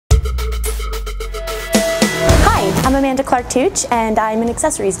I'm Amanda Clark-Tooch, and I'm an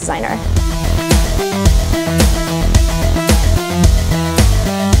accessories designer.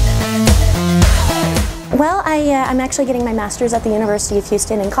 Well, I'm actually getting my master's at the University of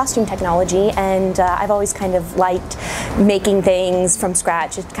Houston in costume technology, and I've always kind of liked making things from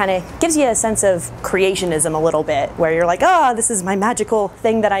scratch. It kind of gives you a sense of creationism a little bit, where you're like, oh, this is my magical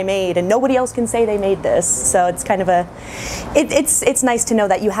thing that I made, and nobody else can say they made this. So it's kind of it's nice to know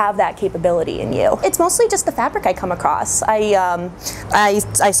that you have that capability in you. It's mostly just the fabric I come across. I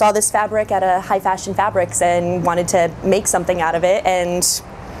saw this fabric at a high fashion fabrics and wanted to make something out of it, and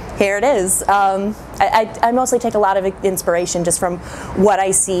here it is. I mostly take a lot of inspiration just from what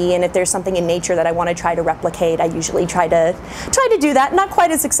I see, and if there's something in nature that I want to try to replicate, I usually try to do that. Not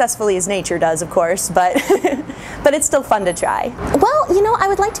quite as successfully as nature does, of course, but but it's still fun to try. Well, you know, I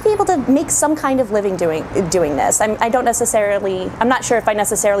would like to be able to make some kind of living doing this. I'm not sure if I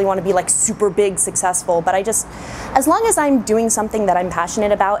necessarily want to be like super big successful, but as long as I'm doing something that I'm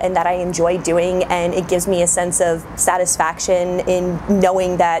passionate about and that I enjoy doing, and it gives me a sense of satisfaction in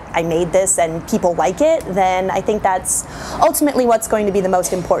knowing that I made this and people like it, then I think that's ultimately what's going to be the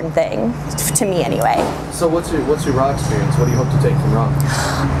most important thing to me anyway. So what's your RAWk experience? What do you hope to take from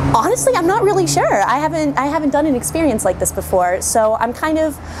RAWk? Honestly, I'm not really sure. I haven't done an experience like this before, so I'm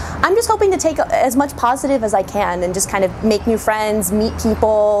just hoping to take as much positive as I can and just kind of make new friends, meet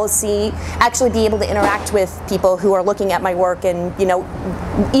people, actually be able to interact with people who are looking at my work, and, you know,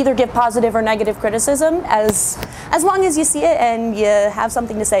 either give positive or negative criticism, as long as you see it and you have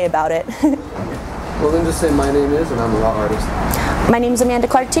something to say about it. Well, then just say my name is, and I'm a RAW artist. My name is Amanda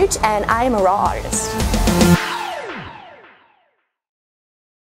Clark-Tooch, and I am a RAW artist.